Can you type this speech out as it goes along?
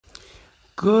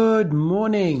Good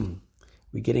morning.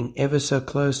 We're getting ever so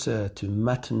closer to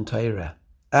Matan Torah.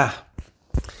 Chazal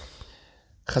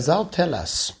tell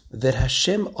us that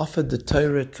Hashem offered the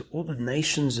Torah to all the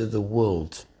nations of the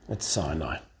world at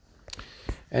Sinai.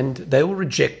 And they all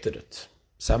rejected it.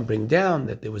 Some bring down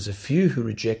that there was a few who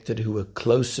rejected who were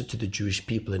closer to the Jewish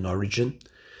people in origin.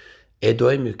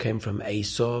 Edom, who came from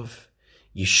Esav,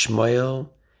 Yishmael,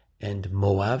 and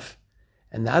Moab.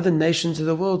 And the other nations of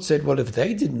the world said, well, if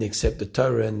they didn't accept the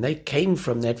Torah and they came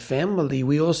from that family,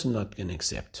 we also not going to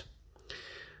accept.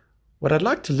 What I'd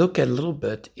like to look at a little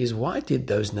bit is why did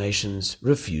those nations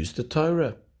refuse the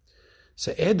Torah?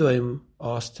 So Edom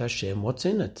asked Hashem, what's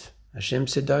in it? Hashem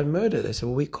said, don't murder. They said,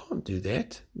 well, we can't do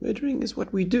that. Murdering is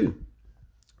what we do.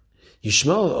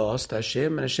 Yishmael asked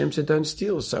Hashem, and Hashem said, don't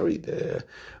steal. Sorry,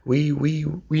 we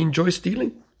enjoy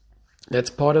stealing. That's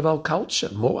part of our culture,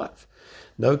 Moab.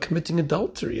 No committing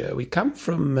adultery. We come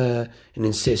from an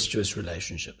incestuous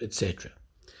relationship, etc.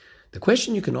 The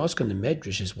question you can ask on the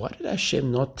Medrash is, why did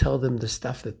Hashem not tell them the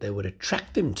stuff that they would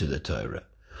attract them to the Torah?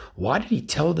 Why did He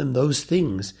tell them those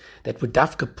things that would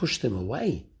dafka push them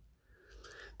away?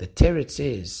 The Teretz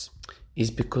is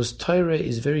because Torah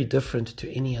is very different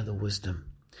to any other wisdom.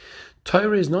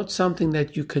 Torah is not something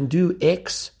that you can do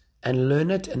X and learn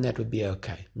it and that would be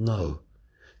okay. No.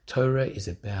 Torah is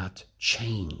about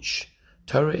change.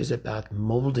 Torah is about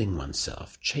molding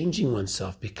oneself, changing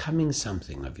oneself, becoming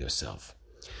something of yourself.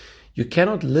 You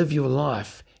cannot live your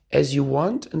life as you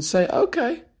want and say,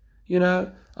 okay,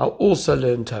 I'll also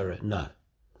learn Torah. No.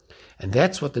 And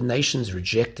that's what the nations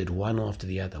rejected one after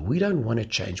the other. We don't want to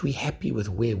change. We're happy with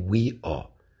where we are,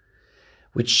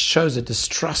 which shows a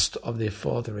distrust of their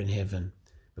Father in heaven.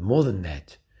 But more than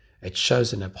that, it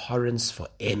shows an abhorrence for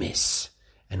emes.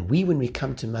 And we, when we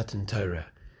come to Matan Torah,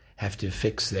 have to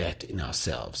fix that in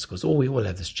ourselves, because we all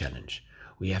have this challenge.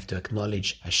 We have to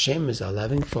acknowledge Hashem as our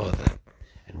loving Father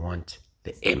and want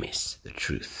the emes, the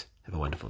truth. Have a wonderful day.